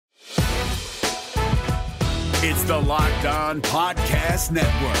It's the Locked On Podcast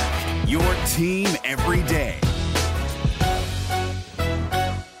Network, your team every day.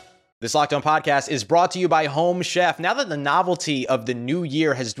 This Locked On Podcast is brought to you by Home Chef. Now that the novelty of the new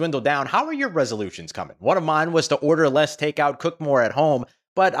year has dwindled down, how are your resolutions coming? One of mine was to order less takeout, cook more at home,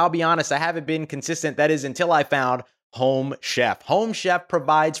 but I'll be honest, I haven't been consistent. That is until I found Home Chef. Home Chef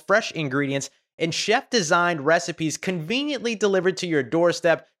provides fresh ingredients and chef-designed recipes conveniently delivered to your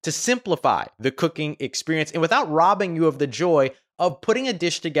doorstep to simplify the cooking experience and without robbing you of the joy of putting a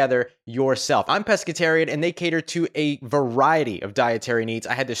dish together yourself. I'm pescatarian and they cater to a variety of dietary needs.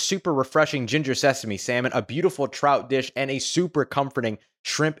 I had this super refreshing ginger sesame salmon, a beautiful trout dish, and a super comforting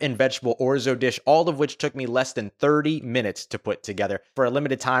shrimp and vegetable orzo dish, all of which took me less than 30 minutes to put together. For a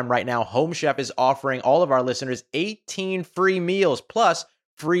limited time right now, Home Chef is offering all of our listeners 18 free meals plus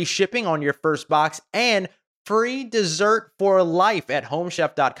free shipping on your first box and free dessert for life at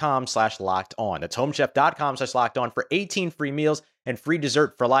homechef.com/lockedon. That's homechef.com/lockedon for 18 free meals and free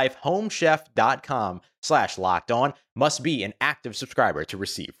dessert for life. Homechef.com/lockedon. Must be an active subscriber to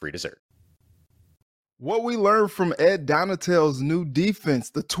receive free dessert. What we learned from Ed Donatel's new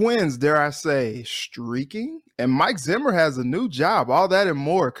defense, the Twins, dare I say, streaking? And Mike Zimmer has a new job. All that and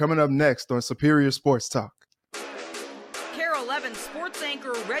more coming up next on Superior Sports Talk. KARE 11 sports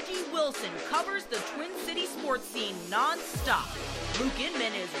anchor Reggie Wilson covers the Twin City sports scene nonstop. Luke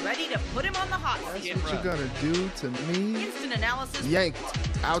Inman is ready to put him on the hot seat. That's what you're gonna do to me? Instant analysis. Yanked.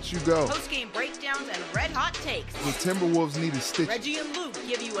 Out you go. Post-game breakdowns and red-hot takes. The Timberwolves need a stitch. Reggie and Luke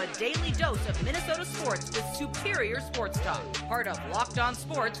give you a daily dose of Minnesota sports with superior sports talk. Part of Locked On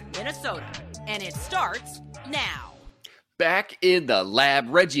Sports Minnesota. And it starts now. Back in the lab,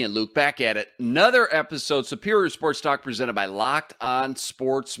 Reggie and Luke back at it. Another episode, Superior Sports Talk, presented by Locked On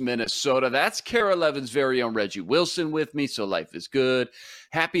Sports Minnesota. That's KARE 11's very own Reggie Wilson with me, so life is good.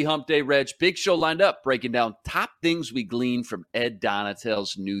 Happy hump day, Reg. Big show lined up, breaking down top things we gleaned from Ed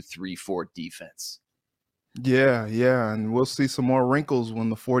Donatel's new 3-4 defense. Yeah, and we'll see some more wrinkles when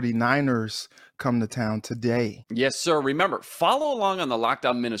the 49ers come to town today. Yes, sir. Remember, follow along on the Locked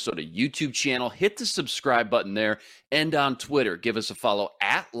On Minnesota YouTube channel. Hit the subscribe button there. And on Twitter, give us a follow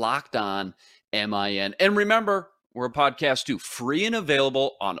at Locked On MIN. And remember, we're a podcast too, free and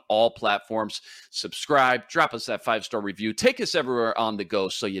available on all platforms. Subscribe, drop us that 5-star review. Take us everywhere on the go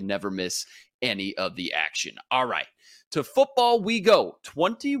so you never miss any of the action. All right. To football we go.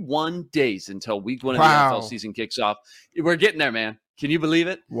 21 days until week 1 of the NFL season kicks off. We're getting there, man. Can you believe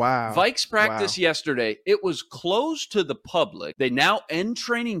it? Wow. Vikes practice yesterday. It was closed to the public. They now end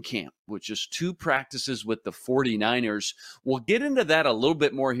training camp, which is 2 practices with the 49ers. We'll get into that a little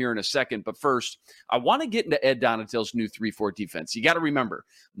bit more here in a second. But first, I want to get into Ed Donatel's new 3-4 defense. You got to remember,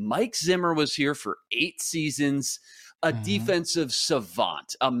 Mike Zimmer was here for 8 seasons. A defensive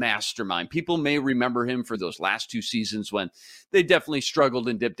savant, a mastermind. People may remember him for those last 2 seasons when they definitely struggled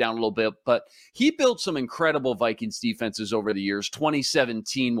and dipped down a little bit, but he built some incredible Vikings defenses over the years.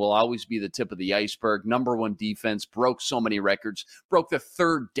 2017 will always be the tip of the iceberg. Number 1 defense, broke so many records, broke the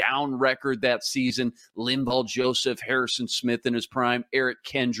 3rd down record that season. Linval Joseph, Harrison Smith in his prime, Eric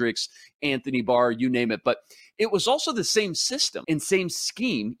Kendricks, Anthony Barr, you name it. But it was also the same system and same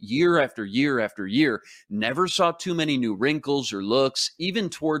scheme year after year after year. Never saw too many new wrinkles or looks, even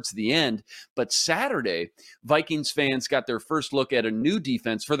towards the end. But Saturday, Vikings fans got their first look at a new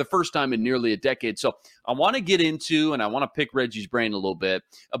defense for the first time in nearly a decade. So I want to get into, and I want to pick Reggie's brain a little bit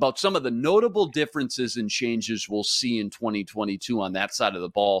about some of the notable differences and changes we'll see in 2022 on that side of the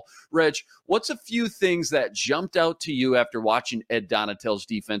ball. Reg, what's a few things that jumped out to you after watching Ed Donatel's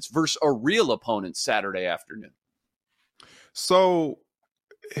defense versus a real opponent Saturday afternoon? So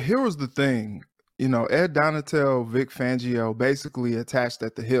here was the thing. Ed Donatel, Vic Fangio basically attached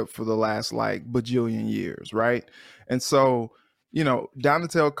at the hip for the last bajillion years, right? And so,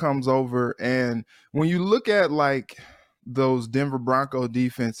 Donatel comes over, and when you look at those Denver Bronco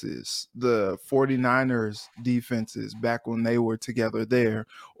defenses, the 49ers defenses back when they were together there,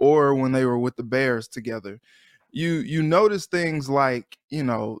 or when they were with the Bears together, you notice things like,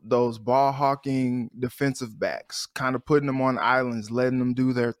 those ball hawking defensive backs, kind of putting them on islands, letting them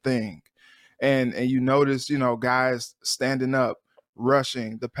do their thing. And you notice, guys standing up,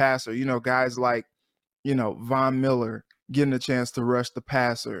 rushing the passer, guys like, Von Miller getting a chance to rush the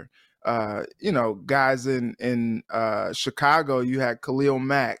passer. Guys in Chicago, you had Khalil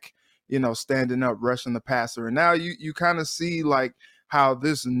Mack, standing up, rushing the passer. And now you kind of see how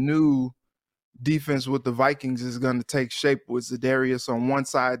this new defense with the Vikings is going to take shape with Za'Darius on one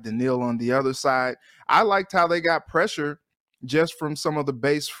side, Daniil on the other side. I liked how they got pressure just from some of the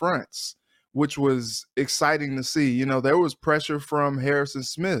base fronts, which was exciting to see. There was pressure from Harrison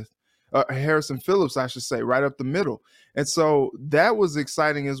Smith Harrison Phillips, I should say, right up the middle. And so that was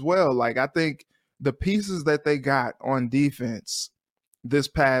exciting as well. Like, I think the pieces that they got on defense this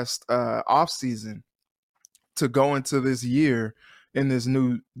past offseason to go into this year in this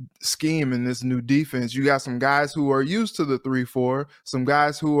new scheme and this new defense, you got some guys who are used to the 3-4, some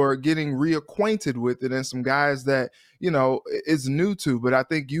guys who are getting reacquainted with it, and some guys that, it's new to. But I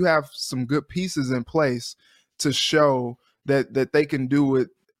think you have some good pieces in place to show that they can do it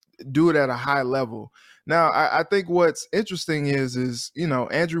at a high level. Now, I think what's interesting is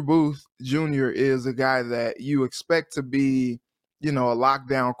Andrew Booth Jr. is a guy that you expect to be, a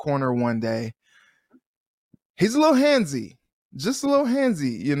lockdown corner one day. He's a little handsy, just a little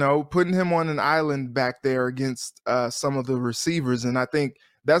handsy, putting him on an island back there against some of the receivers. And I think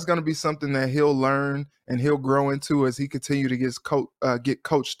that's going to be something that he'll learn and he'll grow into as he continue to get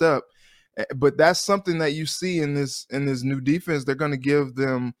coached up. But that's something that you see in this new defense. They're going to give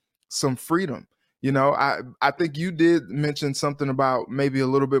them some freedom. I think you did mention something about maybe a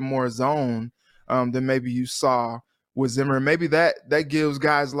little bit more zone than maybe you saw with Zimmer. And maybe that gives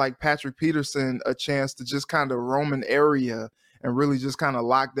guys like Patrick Peterson a chance to just kind of roam an area and really just kind of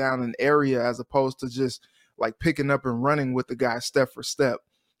lock down an area, as opposed to just like picking up and running with the guy step for step.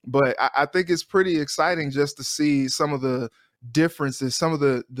 But I think it's pretty exciting just to see some of the differences, some of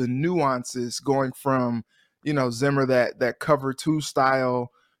the nuances going from, Zimmer, that cover 2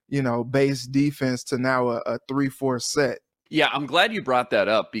 style, base defense, to now a 3-4 set. Yeah, I'm glad you brought that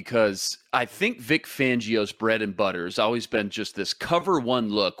up, because I think Vic Fangio's bread and butter has always been just this cover 1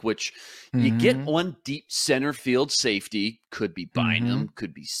 look, which you get one deep center field safety, could be Bynum,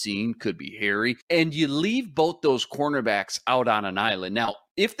 could be Seen, could be Harry, and you leave both those cornerbacks out on an island. Now,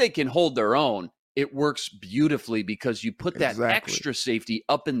 if they can hold their own, it works beautifully, because you put that extra safety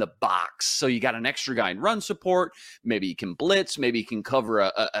up in the box. So you got an extra guy in run support. Maybe you can blitz. Maybe you can cover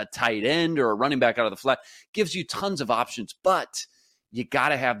a tight end or a running back out of the flat. Gives you tons of options, but you got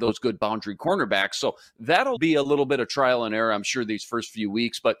to have those good boundary cornerbacks. So that'll be a little bit of trial and error, I'm sure, these first few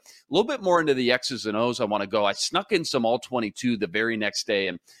weeks. But a little bit more into the X's and O's I want to go. I snuck in some all-22 the very next day.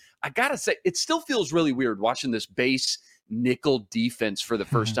 And I got to say, it still feels really weird watching this base nickel defense for the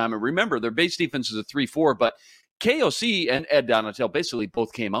first time. And remember, their base defense is a 3-4, but KOC and Ed Donatel basically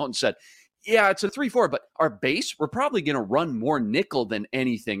both came out and said, yeah, it's a 3-4, but our base, we're probably going to run more nickel than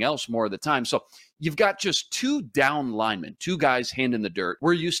anything else more of the time. So you've got just 2 down linemen, 2 guys hand in the dirt.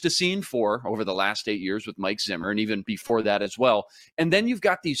 We're used to seeing 4 over the last 8 years with Mike Zimmer, and even before that as well. And then you've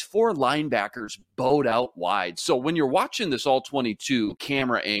got these 4 linebackers bowed out wide. So when you're watching this all-22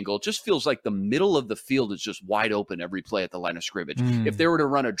 camera angle, it just feels like the middle of the field is just wide open every play at the line of scrimmage. If they were to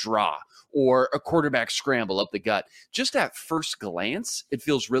run a draw or a quarterback scramble up the gut, just at first glance, it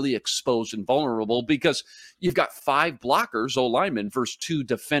feels really exposed and vulnerable, because you've got 5 blockers, O-linemen, versus 2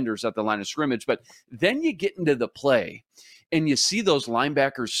 defenders at the line of scrimmage. But then you get into the play and you see those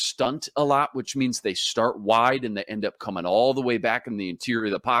linebackers stunt a lot, which means they start wide and they end up coming all the way back in the interior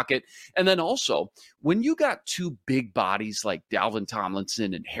of the pocket. And then also, when you got 2 big bodies like Dalvin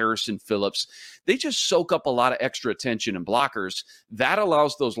Tomlinson and Harrison Phillips, they just soak up a lot of extra attention and blockers. That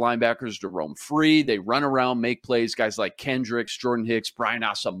allows those linebackers to roam free. They run around, make plays. Guys like Kendricks, Jordan Hicks, Brian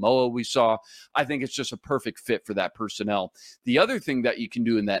Asamoah we saw. I think it's just a perfect fit for that personnel. The other thing that you can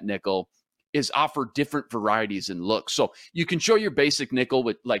do in that nickel is offer different varieties and looks. So you can show your basic nickel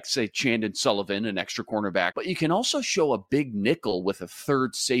with, like, say, Chandon Sullivan, an extra cornerback, but you can also show a big nickel with a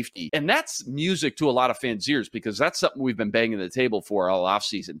 3rd safety. And that's music to a lot of fans' ears, because that's something we've been banging the table for all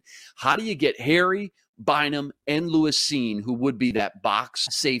offseason. How do you get Harry, Bynum, and Lewis Seen, who would be that box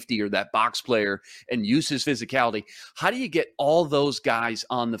safety or that box player, and use his physicality? How do you get all those guys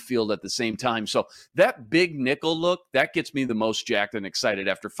on the field at the same time? So that big nickel look, that gets me the most jacked and excited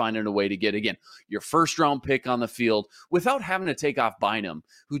after finding a way to get, again, your first-round pick on the field without having to take off Bynum,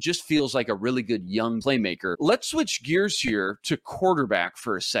 who just feels like a really good young playmaker. Let's switch gears here to quarterback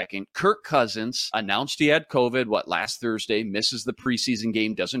for a second. Kirk Cousins announced he had COVID, last Thursday, misses the preseason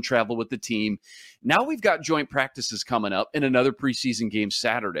game, doesn't travel with the team. Now we've got joint practices coming up and another preseason game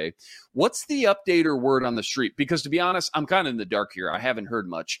Saturday. What's the update or word on the street? Because to be honest, I'm kind of in the dark here. I haven't heard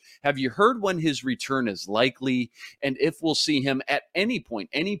much. Have you heard when his return is likely, and if we'll see him at any point,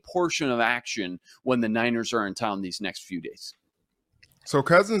 any portion of action when the Niners are in town these next few days? So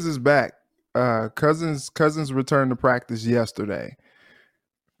Cousins is back. Cousins returned to practice yesterday.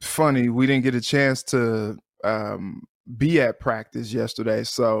 Funny, we didn't get a chance to be at practice yesterday,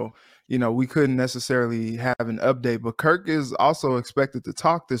 so we couldn't necessarily have an update. But Kirk is also expected to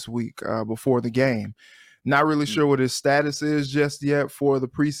talk this week before the game. Not really sure what his status is just yet for the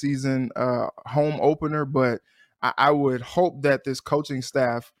preseason home opener, but I would hope that this coaching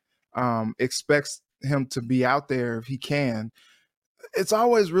staff expects him to be out there if he can. It's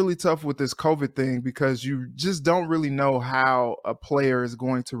always really tough with this COVID thing because you just don't really know how a player is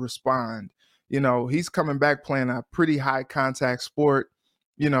going to respond. He's coming back playing a pretty high contact sport,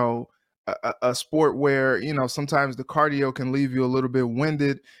 you know, a sport where, sometimes the cardio can leave you a little bit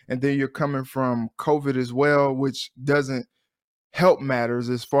winded, and then you're coming from COVID as well, which doesn't help matters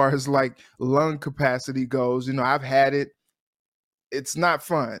as far as like lung capacity goes. I've had it. It's not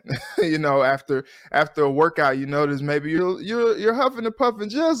fun. After a workout, you notice maybe you're huffing and puffing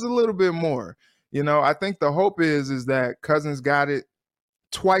just a little bit more. I think the hope is that Cousins got it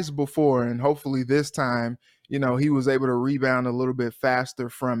twice before, and hopefully this time, he was able to rebound a little bit faster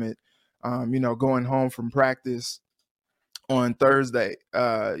from it. Going home from practice on Thursday.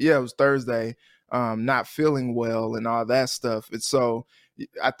 It was Thursday. Not feeling well and all that stuff. And so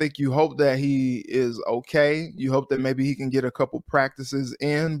I think you hope that he is okay. You hope that maybe he can get a couple practices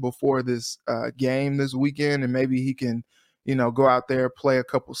in before this game this weekend, and maybe he can, go out there, play a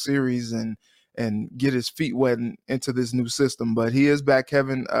couple series and get his feet wet into this new system. But he is back.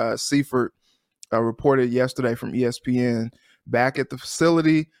 Kevin Seifert reported yesterday from ESPN, back at the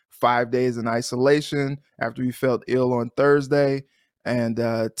facility, 5 days in isolation after he felt ill on Thursday. And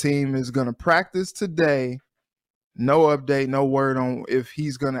team is going to practice today. No update, no word on if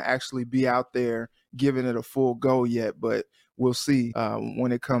he's going to actually be out there giving it a full go yet, but we'll see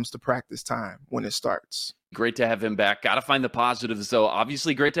when it comes to practice time, when it starts. Great to have him back. Got to find the positives, though.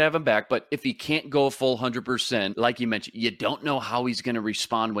 Obviously, great to have him back. But if he can't go a full 100%, like you mentioned, you don't know how he's going to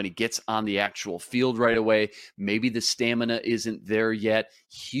respond when he gets on the actual field right away. Maybe the stamina isn't there yet.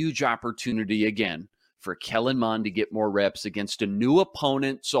 Huge opportunity again for Kellen Mond to get more reps against a new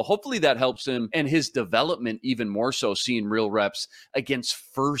opponent. So hopefully that helps him and his development even more so, seeing real reps against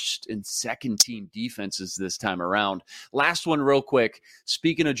first and second team defenses this time around. Last one real quick.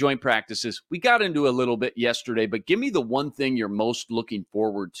 Speaking of joint practices, we got into a little bit yesterday, but give me the one thing you're most looking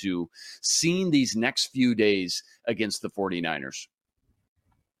forward to seeing these next few days against the 49ers.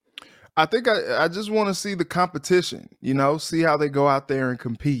 I think I just want to see the competition, see how they go out there and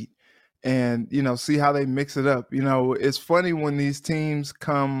compete. And, see how they mix it up. It's funny when these teams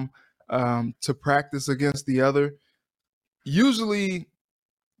come to practice against the other. Usually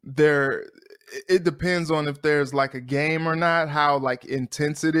it depends on if there's like a game or not, how like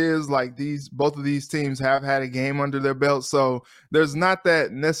intense it is. Like both of these teams have had a game under their belt. So there's not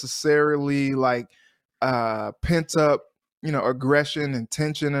that necessarily like pent up, aggression and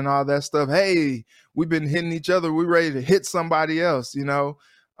tension and all that stuff. Hey, we've been hitting each other. We're ready to hit somebody else,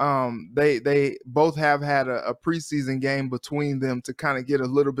 They both have had a preseason game between them to kind of get a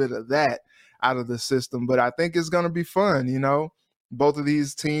little bit of that out of the system. But I think it's going to be fun. Both of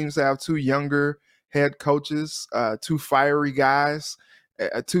these teams have two younger head coaches, two fiery guys,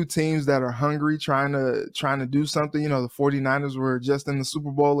 two teams that are hungry, trying to do something. The 49ers were just in the Super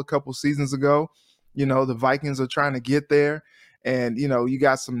Bowl a couple seasons ago. The Vikings are trying to get there. And, you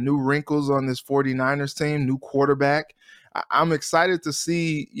got some new wrinkles on this 49ers team, new quarterback. I'm excited to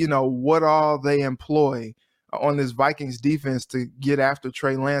see, what all they employ on this Vikings defense to get after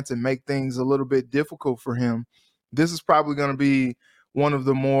Trey Lance and make things a little bit difficult for him. This is probably going to be one of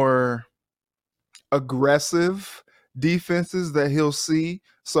the more aggressive defenses that he'll see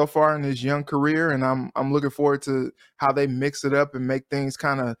so far in his young career. And I'm looking forward to how they mix it up and make things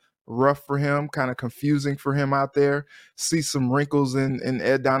kind of rough for him, kind of confusing for him out there. See some wrinkles in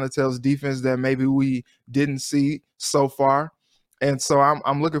Ed Donatell's defense that maybe we didn't see so far. And so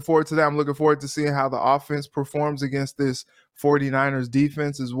I'm looking forward to that. I'm looking forward to seeing how the offense performs against this 49ers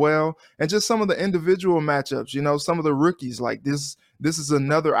defense as well. And just some of the individual matchups, some of the rookies, like this is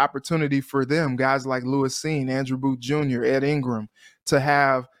another opportunity for them, guys like Lewis Seen, Andrew Booth Jr., Ed Ingram, to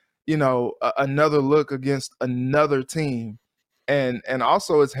have, another look against another team. And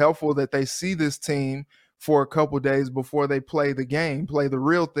also it's helpful that they see this team for a couple days before they play the game, play the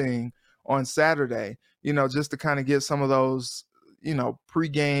real thing on Saturday, just to kind of get some of those,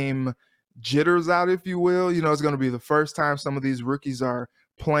 pregame jitters out, if you will. It's going to be the first time some of these rookies are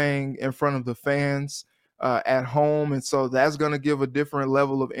playing in front of the fans at home. And so that's going to give a different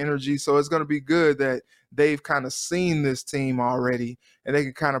level of energy. So it's going to be good that they've kind of seen this team already and they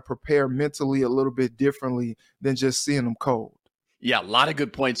can kind of prepare mentally a little bit differently than just seeing them cold. Yeah, a lot of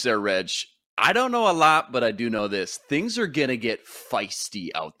good points there, Reg. I don't know a lot, but I do know this. Things are going to get feisty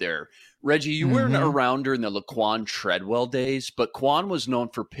out there Reggie, you weren't around during the Laquan Treadwell days, but Quan was known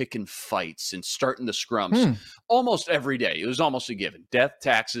for picking fights and starting the scrums almost every day. It was almost a given. Death,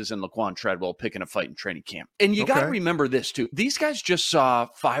 taxes, and Laquan Treadwell picking a fight in training camp. And you got to remember this, too. These guys just saw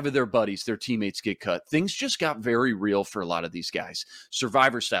 5 of their buddies, their teammates, get cut. Things just got very real for a lot of these guys.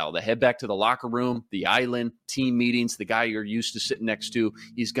 Survivor style. They head back to the locker room, the island, team meetings. The guy you're used to sitting next to,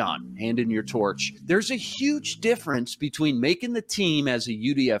 he's gone. Hand in your torch. There's a huge difference between making the team as a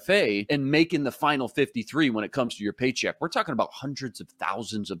UDFA and making the final 53 when it comes to your paycheck. We're talking about hundreds of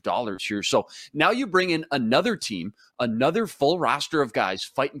thousands of dollars here. So now you bring in another team, another full roster of guys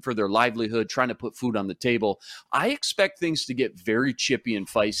fighting for their livelihood, trying to put food on the table. I expect things to get very chippy and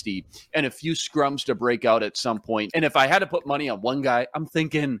feisty and a few scrums to break out at some point. And if I had to put money on one guy, I'm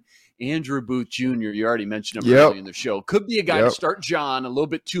thinking Andrew Booth Jr., you already mentioned him earlier in the show, could be a guy to start John a little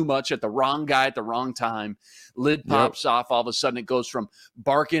bit too much at the wrong guy at the wrong time. Lid pops off. All of a sudden it goes from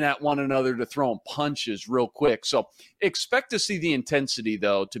barking at one another to throwing punches real quick. So expect to see the intensity,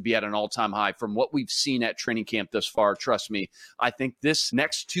 though, to be at an all-time high from what we've seen at training camp thus far. Trust me, I think this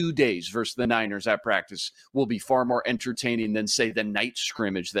next 2 days versus the Niners at practice will be far more entertaining than, say, the night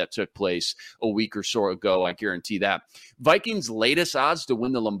scrimmage that took place a week or so ago. I guarantee that. Vikings' latest odds to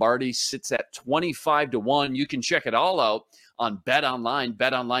win the Lombardi sits at 25-1. You can check it all out on BetOnline.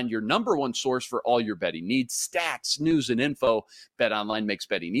 BetOnline, your number one source for all your betting needs, stats, news, and info. BetOnline makes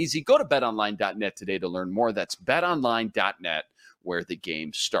betting easy. Go to betonline.net today to learn more. That's betonline.net, where the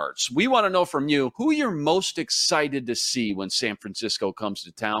game starts. We want to know from you who you're most excited to see when San Francisco comes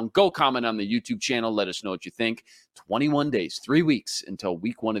to town. Go comment on the YouTube channel. Let us know what you think. 21 days, 3 weeks until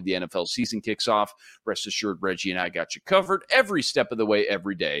week 1 of the NFL season kicks off. Rest assured, Reggie and I got you covered every step of the way,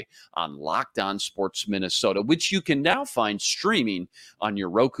 every day on Locked On Sports Minnesota, which you can now find streaming on your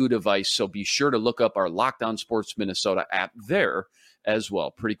Roku device. So be sure to look up our Locked On Sports Minnesota app there as well.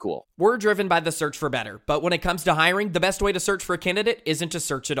 Pretty cool. We're driven by the search for better, but when it comes to hiring, the best way to search for a candidate isn't to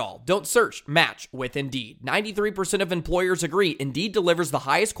search at all. Don't search, match with Indeed. 93% of employers agree Indeed delivers the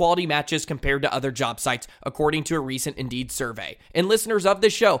highest quality matches compared to other job sites, according to a recent Indeed survey. And listeners of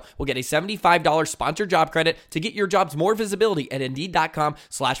this show will get a $75 sponsored job credit to get your jobs more visibility at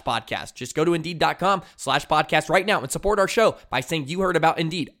Indeed.com/podcast. Just go to Indeed.com/podcast right now and support our show by saying you heard about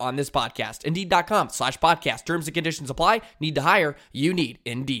Indeed on this podcast. Indeed.com/podcast. Terms and conditions apply. Need to hire? You need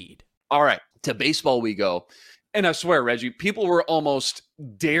Indeed. All right, to baseball we go. And I swear, Reggie, people were almost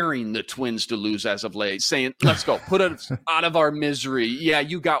daring the Twins to lose as of late, saying, let's go, put us out of our misery. Yeah,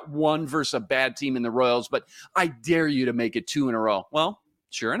 you got one versus a bad team in the Royals, but I dare you to make it 2 in a row. Well,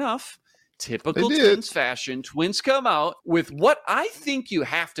 sure enough, typical Twins fashion, Twins come out with what I think you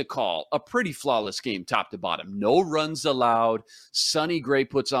have to call a pretty flawless game top to bottom. No runs allowed. Sonny Gray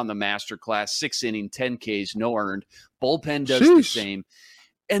puts on the masterclass, 6 inning, 10 Ks, no earned. Bullpen does the same.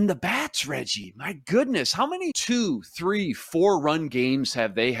 And the bats, Reggie, my goodness, how many 2, 3, 4-run games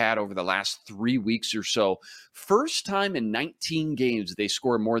have they had over the last 3 weeks or so? First time in 19 games they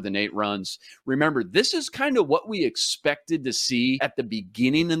score more than 8 runs. Remember, this is kind of what we expected to see at the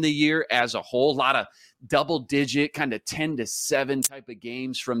beginning of the year as a whole. A lot of double-digit, kind of 10-7 type of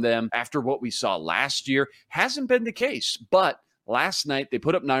games from them after what we saw last year. Hasn't been the case, but last night, they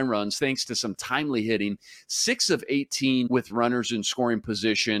put up 9 runs thanks to some timely hitting, 6 of 18 with runners in scoring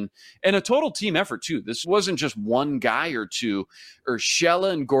position, and a total team effort, too. This wasn't just one guy or two.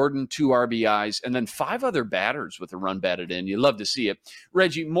 Urshela and Gordon, 2 RBIs, and then 5 other batters with a run batted in. You love to see it.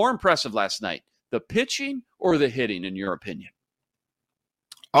 Reggie, more impressive last night, the pitching or the hitting, in your opinion?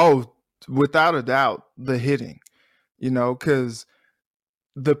 Oh, without a doubt, the hitting, because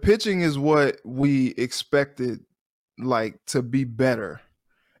the pitching is what we expected to be better,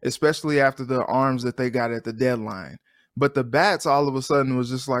 especially after the arms that they got at the deadline. But the bats all of a sudden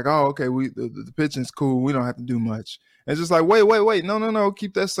was just like, oh, okay, the pitching's cool. We don't have to do much. And it's just like, wait, no,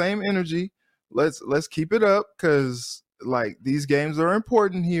 keep that same energy. Let's keep it up because these games are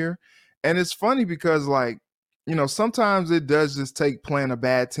important here. And it's funny because sometimes it does just take playing a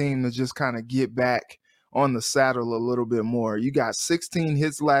bad team to just kind of get back on the saddle a little bit more. You got 16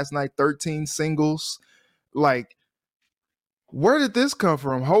 hits last night, 13 singles. Where did this come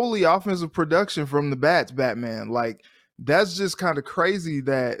from? Holy offensive production from the bats, Batman. That's just kind of crazy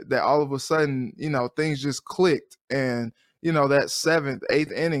that all of a sudden, things just clicked. And, that 7th,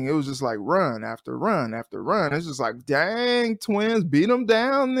 8th inning, it was just like run after run after run. It's just like, dang, Twins, beat them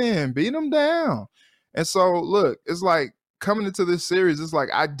down then. Beat them down. And so, look, it's like coming into this series, it's like,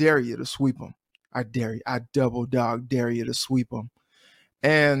 I dare you to sweep them. I dare you. I double dog dare you to sweep them.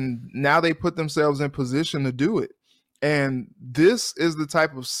 And now they put themselves in position to do it. And this is the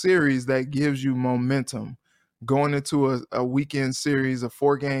type of series that gives you momentum. going into a weekend series, a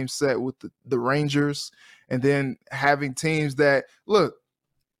 4-game set with the Rangers, and then having teams that, look,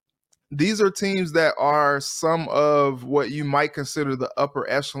 these are teams that are some of what you might consider the upper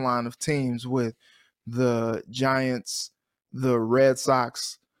echelon of teams, with the Giants, the Red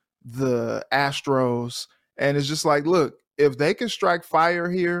Sox, the Astros. And it's just like, look, if they can strike fire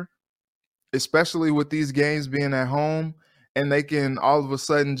here, especially with these games being at home, and they can all of a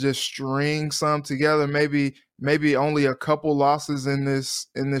sudden just string some together, maybe only a couple losses in this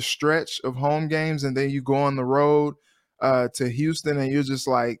stretch of home games, and then you go on the road to Houston and you're just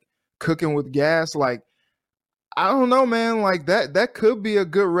like cooking with gas. Like, I don't know, man. Like that could be a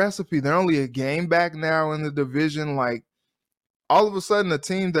good recipe. They're only a game back now in the division. Like, all of a sudden, a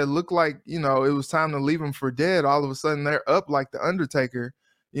team that looked like, it was time to leave them for dead, all of a sudden they're up like the Undertaker,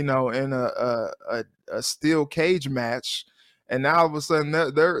 in a steel cage match, and now all of a sudden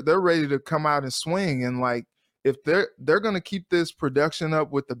they're ready to come out and swing. And like, if they're gonna keep this production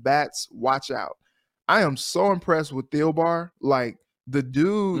up with the bats, watch out. I am so impressed with Thielbar. Like, the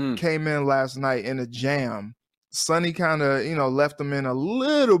dude came in last night in a jam. Sonny kind of left him in a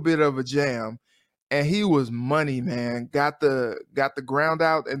little bit of a jam. And he was money, man. Got the ground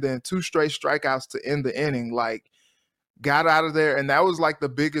out, and then 2 straight strikeouts to end the inning. Like, got out of there, and that was like the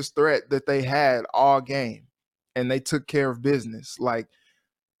biggest threat that they had all game. And they took care of business. Like,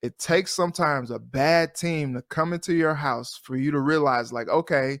 it takes sometimes a bad team to come into your house for you to realize, like,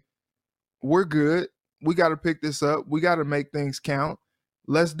 okay, we're good. We got to pick this up. We got to make things count.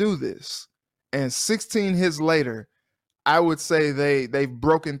 Let's do this. And 16 hits later, I would say they've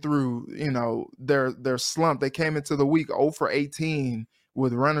broken through, their slump. They came into the week 0 for 18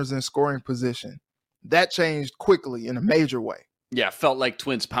 with runners in scoring position. That changed quickly in a major way. Yeah, felt like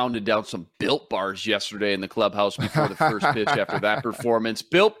Twins pounded down some Built Bars yesterday in the clubhouse before the first pitch after that performance.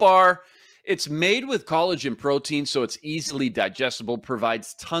 Built Bar, it's made with collagen protein, so it's easily digestible,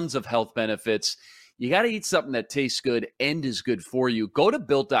 provides tons of health benefits. You got to eat something that tastes good and is good for you. Go to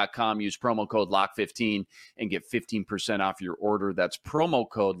Built.com, use promo code LOCK15 and get 15% off your order. That's promo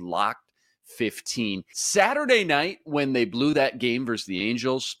code LOCK15. Saturday night, when they blew that game versus the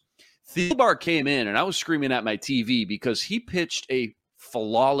Angels, Thielbar came in, and I was screaming at my TV because he pitched a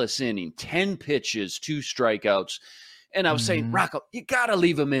flawless inning, 10 pitches, 2 strikeouts. And I was saying, Rocco, you got to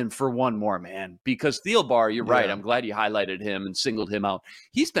leave him in for one more, man, because Thielbar, you're right. I'm glad you highlighted him and singled him out.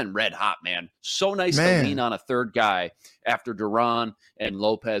 He's been red hot, man. So nice to lean on a third guy after Duran and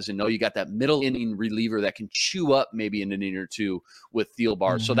Lopez, and know you got that middle inning reliever that can chew up maybe an inning or two with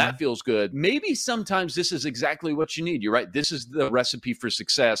Thielbar. So that feels good. Maybe sometimes this is exactly what you need. You're right. This is the recipe for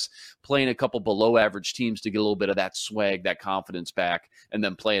success, playing a couple below average teams to get a little bit of that swag, that confidence back, and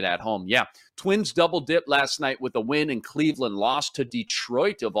then play it at home. Yeah. Twins double dip last night with a win, and Cleveland lost to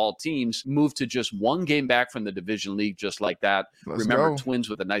Detroit, of all teams, moved to just 1 game back from the division league just like that. Remember, Twins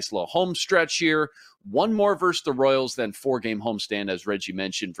with a nice little home stretch here. 1 more versus the Royals, then 4-game homestand, as Reggie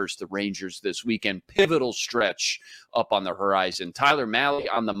mentioned, versus the Rangers this weekend. Pivotal stretch up on the horizon. Tyler Mahle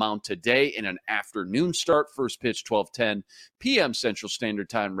on the mound today in an afternoon start. First pitch 12:10 p.m. Central Standard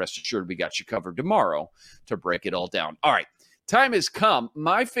Time. Rest assured, we got you covered tomorrow to break it all down. All right. Time has come.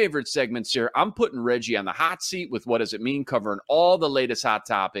 My favorite segments here. I'm putting Reggie on the hot seat with What Does It Mean, covering all the latest hot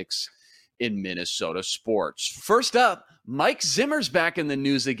topics in Minnesota sports. First up, Mike Zimmer's back in the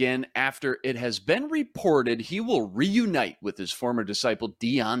news again after it has been reported he will reunite with his former disciple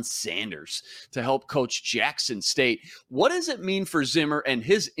Deion Sanders to help coach Jackson State. What does it mean for Zimmer and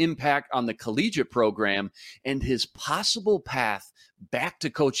his impact on the collegiate program and his possible path back to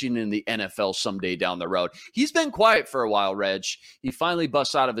coaching in the NFL someday down the road? He's been quiet for a while, Reg. He finally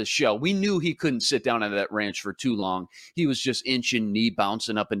busts out of his shell. We knew he couldn't sit down on that ranch for too long. He was just inching, knee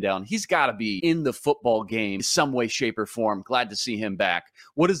bouncing up and down. He's got to be in the football game some way, shape, or form. Glad to see him back.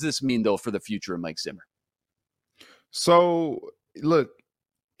 What does this mean, though, for the future of Mike Zimmer? So, look,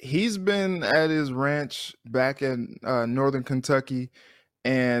 he's been at his ranch back in northern Kentucky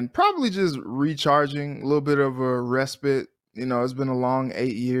and probably just recharging, a little bit of a respite. It's been a long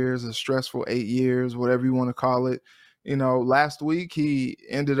 8 years, a stressful 8 years, whatever you want to call it. Last week he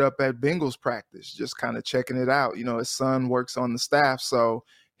ended up at Bengals practice, just kind of checking it out. His son works on the staff, so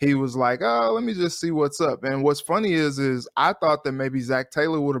he was like, oh, let me just see what's up. And what's funny is I thought that maybe Zach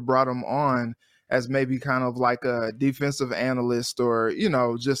Taylor would have brought him on as maybe kind of like a defensive analyst or,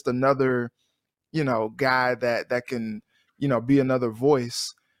 just another, guy that can, be another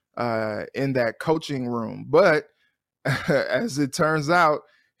voice in that coaching room. But as it turns out,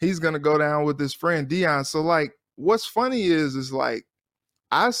 he's going to go down with his friend Deion. So, like, what's funny is like,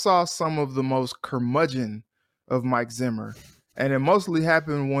 I saw some of the most curmudgeon of Mike Zimmer And it mostly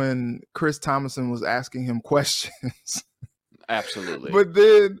happened when Chris Thomason was asking him questions. Absolutely. But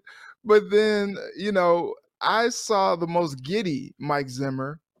then, I saw the most giddy Mike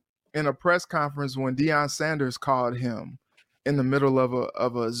Zimmer in a press conference when Deion Sanders called him in the middle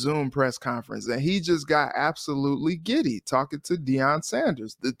of a Zoom press conference. And he just got absolutely giddy talking to Deion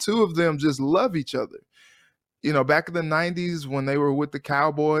Sanders. The two of them just love each other. Back in the 90s when they were with the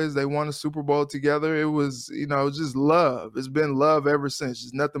Cowboys, they won a Super Bowl together. It was, just love. It's been love ever since.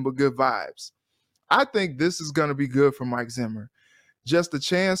 It's nothing but good vibes. I think this is going to be good for Mike Zimmer. Just a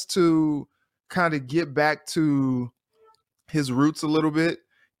chance to kind of get back to his roots a little bit.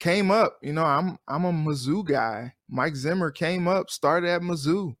 Came up, I'm a Mizzou guy. Mike Zimmer came up, started at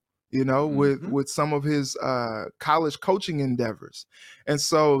Mizzou, with some of his college coaching endeavors. And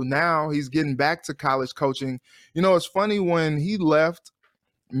so now he's getting back to college coaching. It's funny, when he left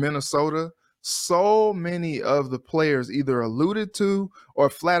Minnesota, so many of the players either alluded to or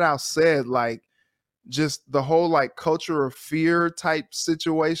flat out said, like, just the whole like culture of fear type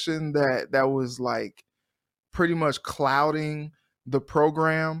situation that was like pretty much clouding the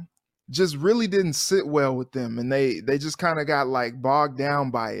program just really didn't sit well with them. And they just kind of got like bogged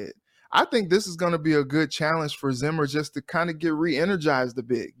down by it. I think this is going to be a good challenge for Zimmer just to kind of get re-energized a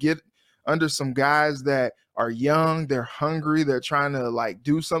bit, get under some guys that are young, they're hungry, they're trying to like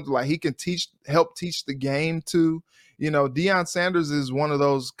do something, like he can help teach the game to. Deion Sanders is one of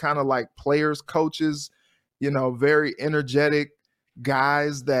those kind of like players, coaches, very energetic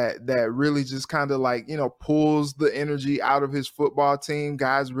guys that really just kind of like, pulls the energy out of his football team.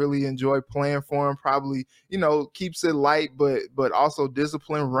 Guys really enjoy playing for him, probably, keeps it light, but also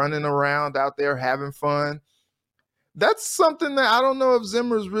disciplined, running around out there, having fun. That's something that I don't know if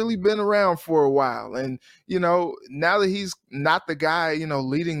Zimmer's really been around for a while. And, now that he's not the guy,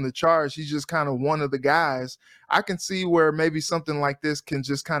 leading the charge, he's just kind of one of the guys. I can see where maybe something like this can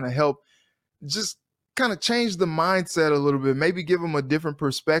just kind of help just kind of change the mindset a little bit, maybe give him a different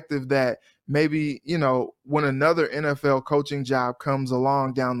perspective that maybe, when another NFL coaching job comes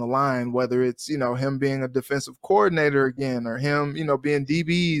along down the line, whether it's, him being a defensive coordinator again, or him, being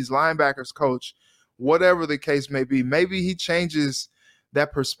DBs, linebackers coach, whatever the case may be, maybe he changes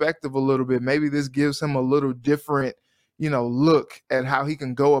that perspective a little bit. Maybe this gives him a little different, look at how he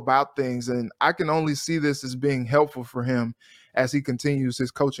can go about things. And I can only see this as being helpful for him as he continues his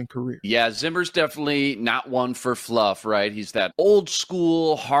coaching career. Yeah, Zimmer's definitely not one for fluff, right? He's that old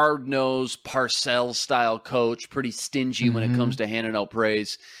school, hard-nosed, Parcells-style coach, pretty stingy when it comes to handing out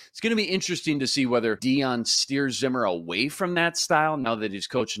praise. It's going to be interesting to see whether Deion steers Zimmer away from that style now that he's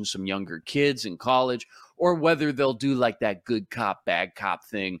coaching some younger kids in college, or whether they'll do like that good cop, bad cop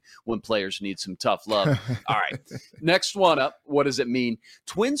thing when players need some tough love. All right, next one up. What does it mean?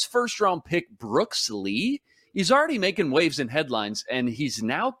 Twins first-round pick Brooks Lee. He's already making waves in headlines, and he's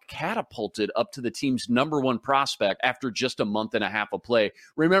now catapulted up to the team's #1 prospect after just a month and a half of play.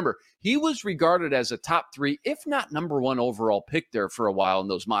 Remember, he was regarded as a top 3, if not #1 overall pick there for a while in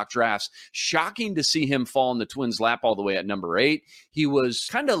those mock drafts. Shocking to see him fall in the Twins' lap all the way at number 8. He was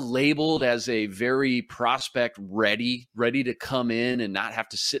kind of labeled as a very prospect ready to come in and not have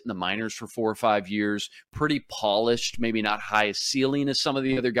to sit in the minors for 4 or 5 years. Pretty polished, maybe not high ceiling as some of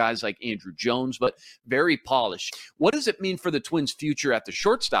the other guys like Andrew Jones, but very polished. What does it mean for the Twins' future at the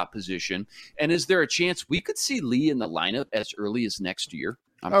shortstop position? And is there a chance we could see Lee in the lineup as early as next year?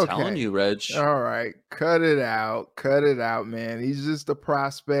 I'm telling you, Reg. All right. Cut it out. Cut it out, man. He's just a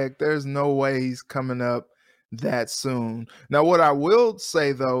prospect. There's no way he's coming up that soon. Now, what I will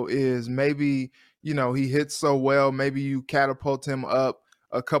say, though, is maybe, he hits so well, maybe you catapult him up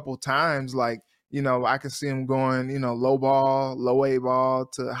a couple times. Like, I can see him going, low ball, low A ball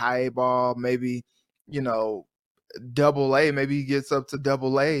to high A ball, maybe, double A, maybe he gets up to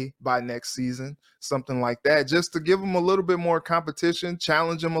double A by next season, something like that, just to give him a little bit more competition,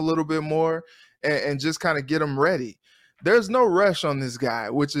 challenge him a little bit more, and just kind of get him ready. There's no rush on this guy,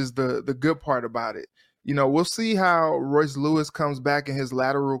 which is the good part about it. We'll see how Royce Lewis comes back in his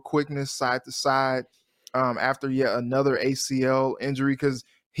lateral quickness side to side after yet another ACL injury, because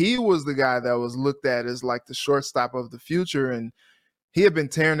he was the guy that was looked at as like the shortstop of the future, and he had been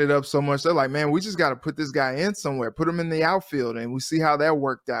tearing it up so much. They're like, man, we just got to put this guy in somewhere, put him in the outfield, and we see how that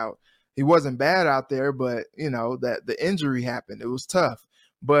worked out. He wasn't bad out there, but, that the injury happened. It was tough.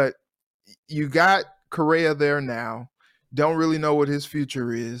 But you got Correa there now. Don't really know what his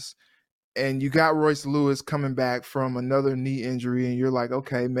future is. And you got Royce Lewis coming back from another knee injury, and you're like,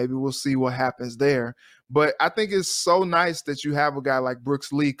 okay, maybe we'll see what happens there. But I think it's so nice that you have a guy like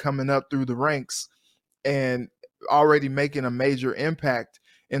Brooks Lee coming up through the ranks and already making a major impact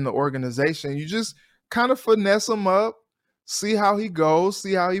in the organization. You just kind of finesse him up, see how he goes,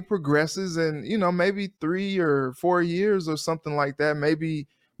 see how he progresses, and maybe 3 or 4 years or something like that. Maybe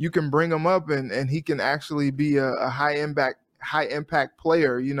you can bring him up and he can actually be a high impact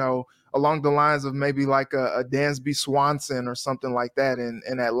player, along the lines of maybe like a Dansby Swanson or something like that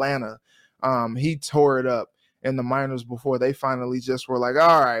in Atlanta. He tore it up in the minors before they finally just were like,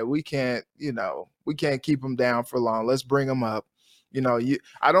 all right, we can't keep him down for long. Let's bring him up.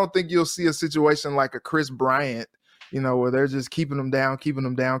 I don't think you'll see a situation like a Chris Bryant, where they're just keeping him down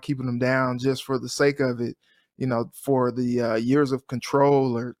just for the sake of it, for the years of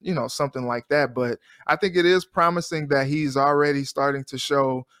control or, something like that. But I think it is promising that he's already starting to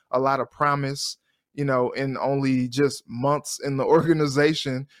show a lot of promise, in only just months in the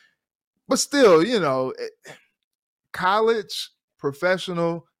organization. But still, college,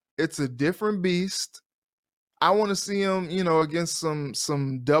 professional, it's a different beast. I want to see him, against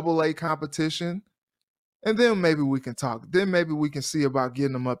some double-A competition. And then maybe we can talk. Then maybe we can see about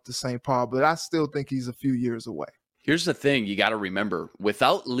getting him up to St. Paul. But I still think he's a few years away. Here's the thing you got to remember.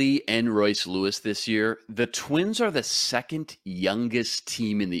 Without Lee and Royce Lewis this year, the Twins are the second youngest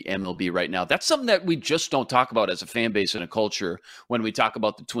team in the MLB right now. That's something that we just don't talk about as a fan base and a culture when we talk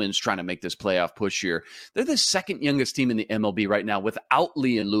about the Twins trying to make this playoff push here. They're the second youngest team in the MLB right now without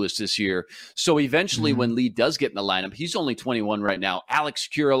Lee and Lewis this year. So eventually when Lee does get in the lineup, he's only 21 right now. Alex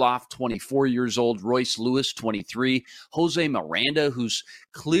Kirilloff, 24 years old. Royce Lewis, 23. Jose Miranda, who's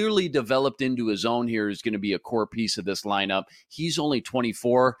clearly developed into his own here, is going to be a core piece of this lineup. He's only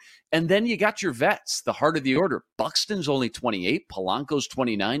 24. And then you got your vets, the heart of the order. Buxton's only 28, Polanco's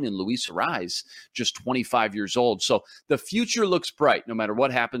 29, and Luis Arraez just 25 years old. So the future looks bright no matter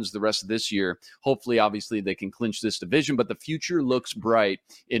what happens the rest of this year. Hopefully, obviously, they can clinch this division, but the future looks bright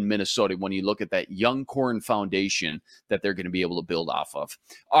in Minnesota when you look at that young core and foundation that they're going to be able to build off of.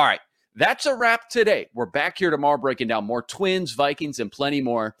 All right. That's a wrap today. We're back here tomorrow breaking down more Twins, Vikings, and plenty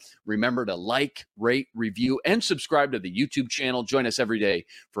more. Remember to like, rate, review, and subscribe to the YouTube channel. Join us every day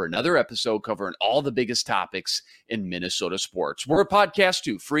for another episode covering all the biggest topics in Minnesota sports. We're a podcast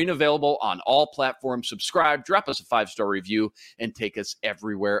too, free and available on all platforms. Subscribe, drop us a 5-star review, and take us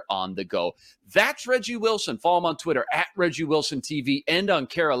everywhere on the go. That's Reggie Wilson. Follow him on Twitter at Reggie Wilson TV and on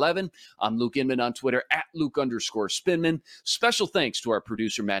Care 11. I'm Luke Inman on Twitter at Luke_Spinman. Special thanks to our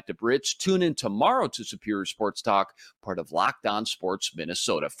producer, Matt DeBridge. Tune in tomorrow to Superior Sports Talk, part of Locked On Sports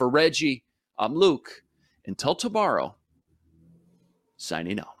Minnesota. For Reggie, I'm Luke. Until tomorrow,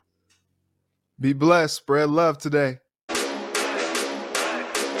 signing out. Be blessed. Spread love today.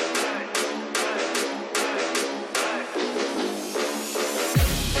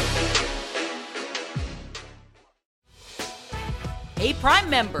 Hey, Prime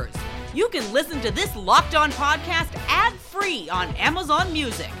members, you can listen to this Locked On podcast ad-free on Amazon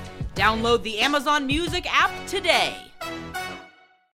Music. Download the Amazon Music app today.